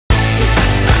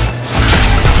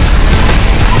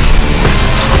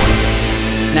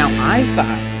I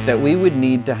thought that we would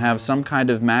need to have some kind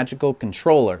of magical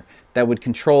controller that would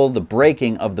control the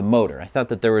braking of the motor. I thought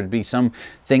that there would be some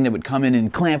thing that would come in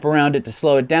and clamp around it to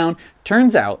slow it down.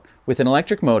 Turns out, with an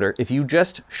electric motor, if you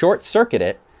just short circuit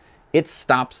it, it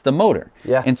stops the motor.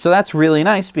 Yeah. And so that's really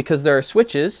nice because there are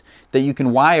switches that you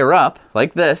can wire up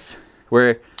like this,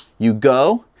 where you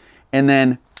go and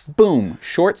then boom,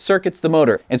 short circuits the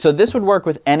motor. And so this would work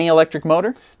with any electric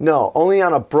motor? No, only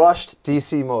on a brushed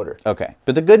DC motor. Okay.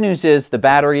 But the good news is the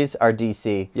batteries are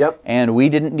DC. Yep. And we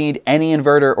didn't need any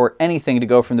inverter or anything to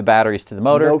go from the batteries to the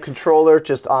motor. No controller,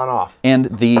 just on off. And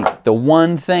the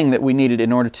one thing that we needed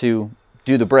in order to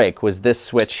do the brake was this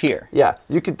switch here. Yeah,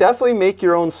 you could definitely make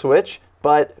your own switch,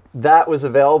 but that was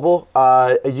available.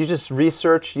 You just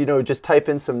research, you know, just type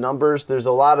in some numbers. There's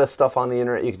a lot of stuff on the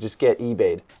internet you could just get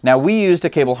eBayed. Now, we used a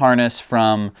cable harness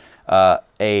from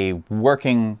a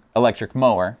working electric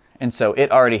mower, and so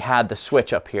it already had the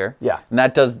switch up here. Yeah. And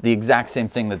that does the exact same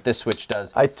thing that this switch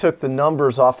does. I took the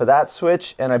numbers off of that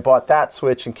switch, and I bought that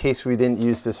switch in case we didn't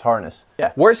use this harness.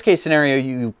 Yeah. Worst case scenario,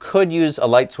 you could use a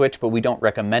light switch, but we don't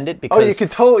recommend it because... Oh, you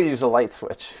could totally use a light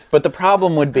switch. But the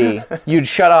problem would be you'd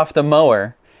shut off the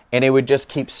mower, and it would just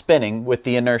keep spinning with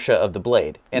the inertia of the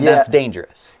blade, and that's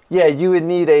dangerous. Yeah, you would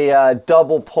need a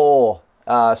double pole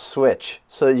switch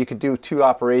so that you could do 2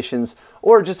 operations,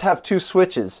 or just have 2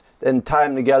 switches and tie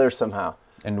them together somehow.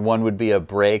 And one would be a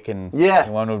brake, and yeah,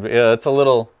 one would be, that's a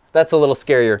little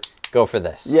scarier. Go for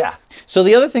this. Yeah. So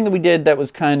the other thing that we did that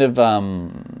was kind of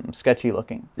sketchy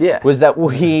looking, was that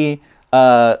we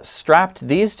strapped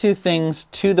these 2 things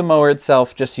to the mower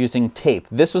itself just using tape.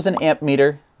 This was an amp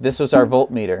meter. This was our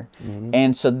voltmeter.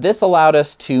 And so this allowed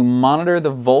us to monitor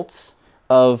the volts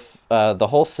of the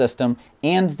whole system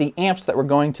and the amps that were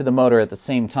going to the motor at the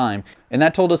same time. And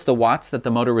that told us the watts that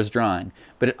the motor was drawing,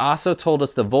 but it also told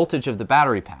us the voltage of the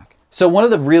battery pack. So one of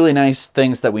the really nice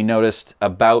things that we noticed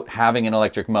about having an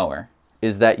electric mower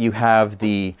is that you have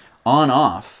the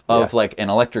on-off of like an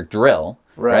electric drill,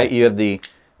 right? You have the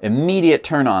immediate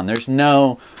turn on. There's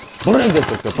no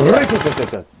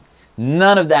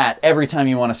none of that every time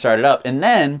you want to start it up. And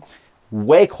then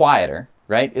way quieter,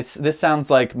 right? This sounds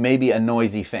like maybe a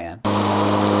noisy fan.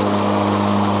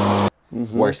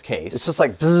 Worst case. It's just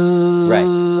like bzzz.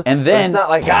 Right. And then it's not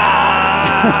like ah.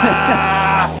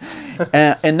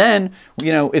 and then,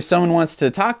 you know, if someone wants to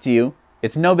talk to you,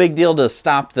 it's no big deal to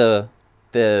stop the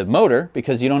motor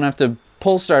because you don't have to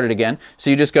pull start it again. So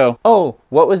you just go, "Oh,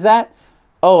 what was that?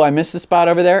 Oh, I missed the spot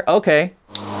over there. Okay."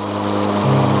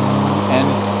 And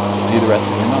do the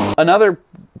rest of your mowing. Another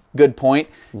good point,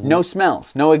 no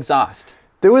smells, no exhaust.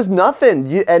 There was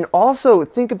nothing. And also,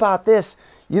 think about this.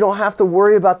 You don't have to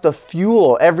worry about the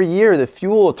fuel. Every year, the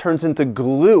fuel turns into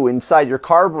glue inside your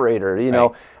carburetor, you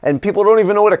know, and people don't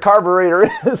even know what a carburetor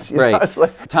is. You know? It's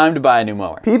like, time to buy a new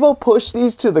mower. People push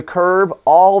these to the curb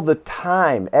all the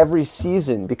time, every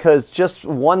season, because just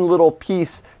one little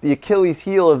piece, the Achilles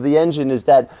heel of the engine is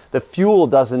that the fuel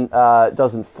doesn't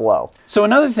flow. So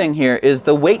another thing here is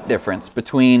the weight difference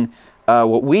between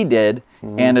what we did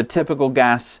and a typical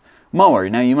gas mower.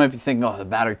 Now you might be thinking, oh, the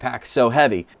battery pack's so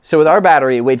heavy. So with our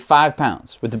battery, it weighed 5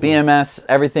 pounds. With the BMS,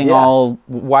 everything all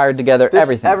wired together,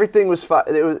 everything. Everything was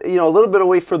it was, you know, a little bit of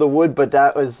weight for the wood, but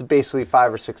that was basically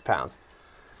 5 or 6 pounds.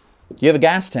 You have a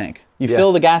gas tank. You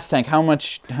fill the gas tank. How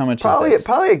much is this?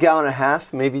 Probably a gallon and a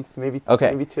half, maybe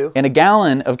 2. And a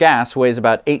gallon of gas weighs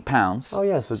about 8 pounds. Oh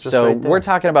yeah, so just right there. We're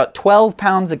talking about 12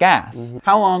 pounds of gas.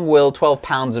 How long will 12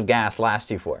 pounds of gas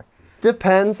last you for?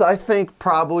 Depends. I think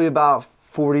probably about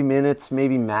 40 minutes,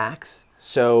 maybe max.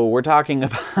 So we're talking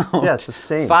about it's the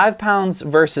same. 5 pounds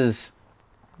versus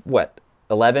what,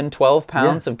 11, 12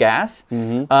 pounds of gas?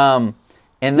 And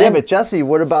then, but Jesse,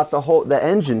 what about the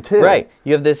engine too? Right,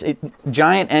 you have this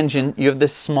giant engine, you have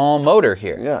this small motor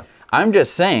here. Yeah. I'm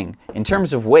just saying, in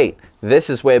terms of weight, this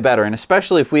is way better, and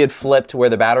especially if we had flipped where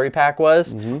the battery pack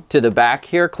was to the back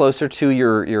here, closer to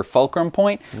your fulcrum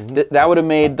point, that would have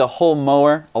made the whole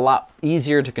mower a lot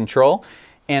easier to control.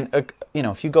 And you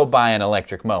know, if you go buy an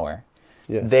electric mower,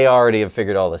 they already have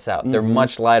figured all this out. They're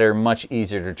much lighter, much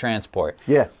easier to transport.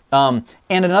 Yeah. And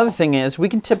another thing is, we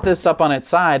can tip this up on its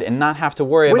side and not have to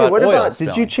worry about oil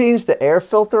spilling. Did you change the air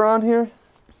filter on here?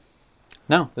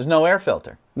 No, there's no air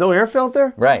filter. No air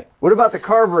filter? Right. What about the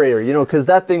carburetor? You know, because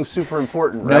that thing's super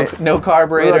important, right? No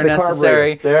carburetor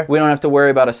necessary. Carburetor? We don't have to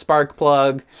worry about a spark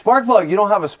plug. Spark plug? You don't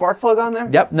have a spark plug on there?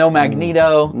 Yep. No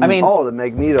magneto. I mean, oh, the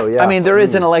magneto. Yeah. I mean, there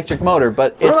is an electric motor,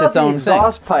 but it's its own thing.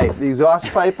 Exhaust pipe. The exhaust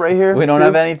pipe right here. We don't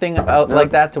have anything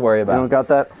like that to worry about. You don't got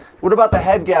that. What about the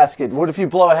head gasket? What if you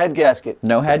blow a head gasket?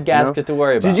 No head gasket to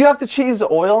worry about. Did you have to change the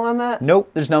oil on that?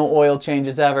 Nope. There's no oil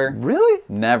changes ever. Really?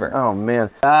 Never. Oh man.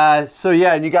 So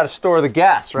yeah, and you got to store the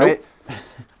gas, right? Nope.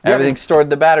 Everything's stored in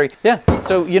the battery. Yeah,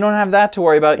 so you don't have that to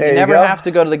worry about. You never have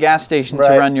to go to the gas station to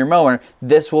run your mower.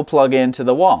 This will plug into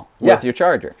the wall with your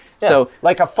charger. Yeah. So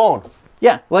like a phone.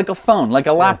 Yeah, like a phone, like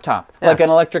a laptop, like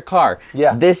an electric car.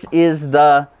 Yeah. This is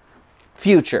the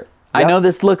future. I know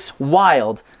this looks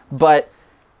wild, but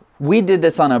we did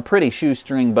this on a pretty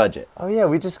shoestring budget. Oh yeah,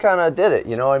 we just kind of did it,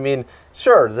 you know. I mean,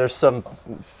 sure, there's some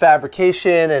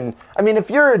fabrication, and I mean,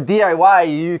 if you're a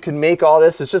DIY, you can make all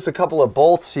this. It's just a couple of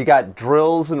bolts. You got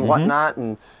drills and whatnot,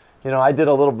 and you know, I did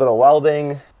a little bit of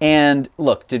welding. And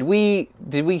look, did we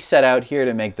set out here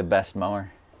to make the best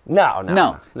mower?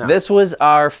 No. This was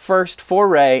our first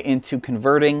foray into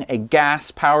converting a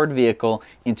gas-powered vehicle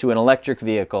into an electric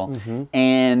vehicle,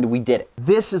 and we did it.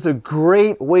 This is a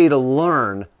great way to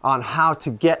learn on how to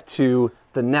get to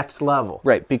the next level.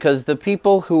 Right, because the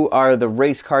people who are the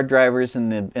race car drivers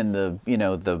and the you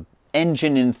know, the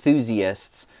engine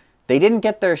enthusiasts, they didn't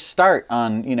get their start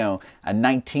on, you know, a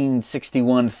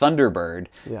 1961 Thunderbird.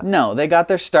 Yeah. No, they got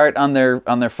their start on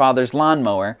their father's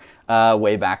lawnmower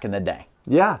way back in the day.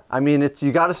 Yeah, I mean,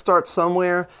 you got to start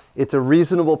somewhere. It's a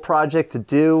reasonable project to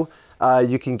do.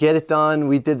 You can get it done.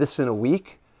 We did this in a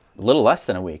week. A little less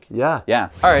than a week. Yeah. Yeah.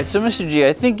 All right, so Mr. G,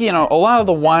 I think, you know, a lot of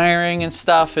the wiring and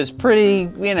stuff is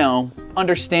pretty, you know,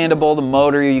 understandable. The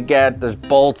motor you get, there's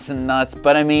bolts and nuts.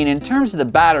 But I mean, in terms of the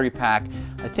battery pack,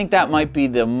 I think that might be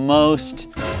the most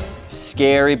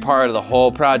scary part of the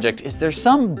whole project. Is there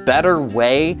some better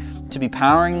way to be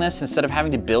powering this instead of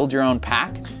having to build your own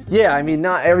pack? Yeah, I mean,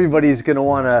 not everybody's gonna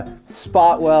wanna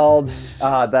spot weld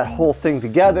that whole thing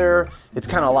together. It's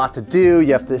kind of a lot to do.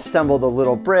 You have to assemble the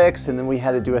little bricks, and then we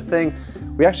had to do a thing.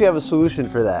 We actually have a solution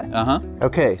for that.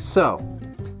 Okay, so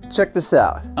check this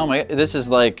out. Oh my God, this is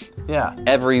like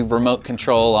every remote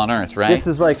control on Earth, right? This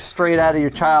is like straight out of your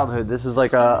childhood. This is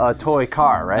like a toy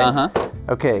car, right?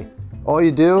 Okay, all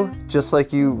you do, just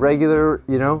like you regular,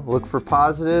 you know, look for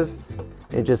positive,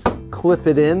 and just clip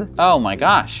it in. Oh my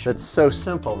gosh. That's so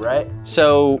simple, right?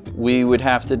 So we would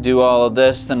have to do all of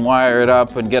this, then wire it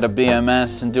up and get a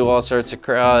BMS and do all sorts of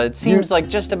crap. It seems like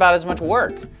just about as much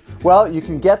work. Well, you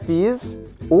can get these,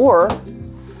 or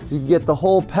you can get the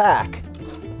whole pack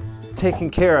taken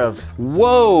care of.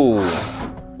 Whoa.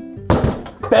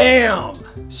 Bam!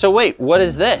 So wait, what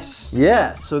is this?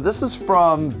 Yeah, so this is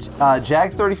from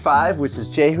Jag35, which is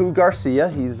Jehu Garcia.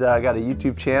 He's got a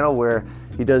YouTube channel where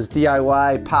he does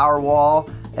DIY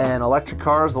Powerwall and electric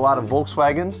cars, a lot of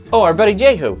Volkswagens. Oh, our buddy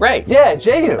Jehu, right? Yeah,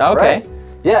 Jehu. Okay. Right?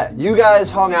 Yeah, you guys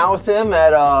hung out with him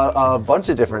at a bunch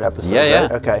of different episodes. Yeah,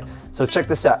 right? Okay, so check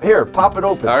this out. Here, pop it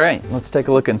open. All right, let's take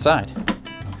a look inside.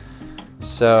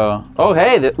 So, oh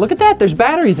hey, look at that, there's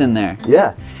batteries in there.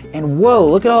 Yeah. And whoa,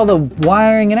 look at all the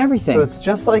wiring and everything. So it's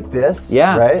just like this,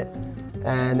 yeah, right?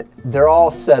 And they're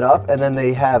all set up, and then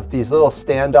they have these little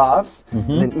standoffs,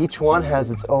 and then each one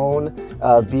has its own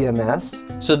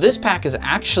BMS. So this pack is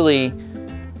actually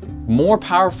more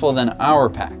powerful than our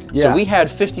pack. Yeah. So we had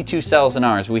 52 cells in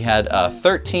ours. We had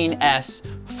 13S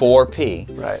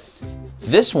 4P. Right.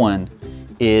 This one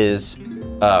is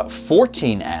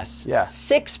 14S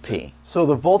 6P. So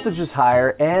the voltage is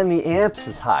higher and the amps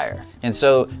is higher. And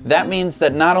so that means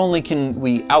that not only can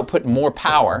we output more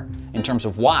power in terms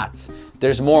of watts,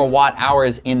 there's more watt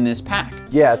hours in this pack.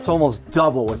 Yeah, it's almost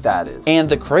double what that is. And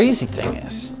the crazy thing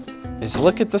is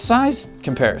look at the size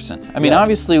comparison. I mean,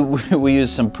 obviously we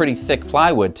use some pretty thick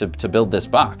plywood to build this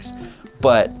box,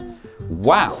 but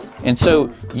wow. And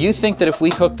so you think that if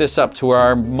we hook this up to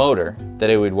our motor,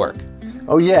 that it would work?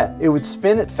 Oh yeah, it would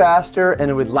spin it faster and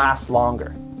it would last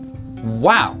longer.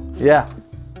 Wow. Yeah.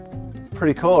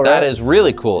 Pretty cool, right? That is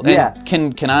really cool. Yeah.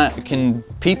 And can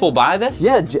people buy this?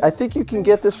 Yeah, I think you can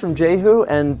get this from Jehu,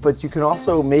 but you can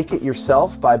also make it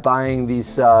yourself by buying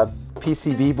these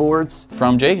PCB boards.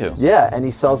 From Jehu? Yeah, and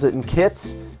he sells it in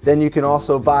kits. Then you can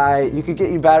also you could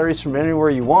get your batteries from anywhere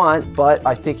you want, but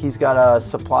I think he's got a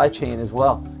supply chain as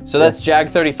well. So that's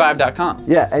jag35.com.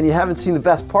 Yeah, and you haven't seen the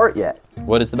best part yet.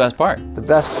 What is the best part? The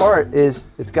best part is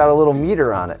it's got a little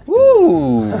meter on it.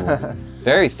 Woo!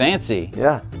 Very fancy.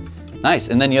 Yeah. Nice.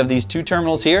 And then you have these two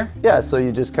terminals here? Yeah, so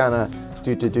you just kind of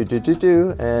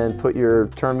do and put your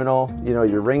terminal, you know,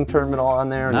 your ring terminal on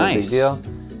there. Nice. No big deal.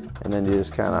 And then you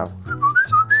just kind of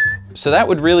So that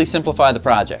would really simplify the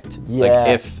project. Yeah.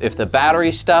 Like if the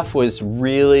battery stuff was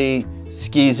really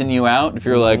skeezing you out, if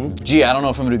you're like, gee, I don't know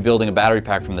if I'm gonna be building a battery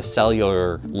pack from the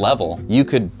cellular level, you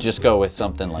could just go with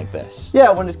something like this.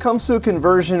 Yeah, when it comes to a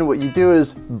conversion, what you do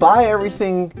is buy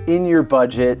everything in your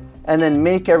budget and then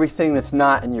make everything that's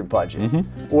not in your budget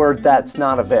or that's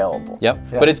not available. Yep.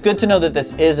 But it's good to know that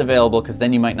this is available because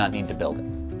then you might not need to build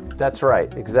it. That's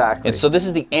right, exactly. And so this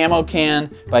is the ammo can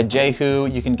by Jehu.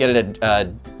 You can get it at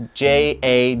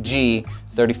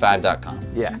jag35.com.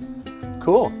 Yeah.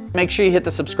 Cool. Make sure you hit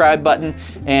the subscribe button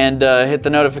and hit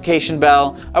the notification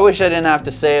bell. I wish I didn't have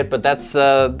to say it, but that's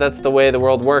the way the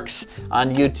world works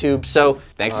on YouTube. So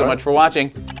thanks so much for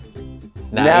watching.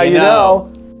 Now you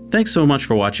know. Thanks so much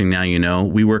for watching Now You Know.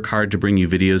 We work hard to bring you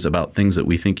videos about things that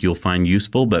we think you'll find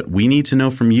useful, but we need to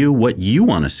know from you what you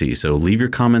want to see, so leave your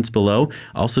comments below.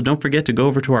 Also, don't forget to go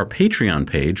over to our Patreon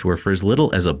page, where for as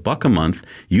little as $1 a month,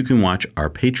 you can watch our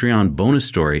Patreon bonus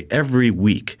story every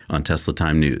week on Tesla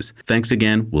Time News. Thanks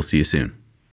again. We'll see you soon.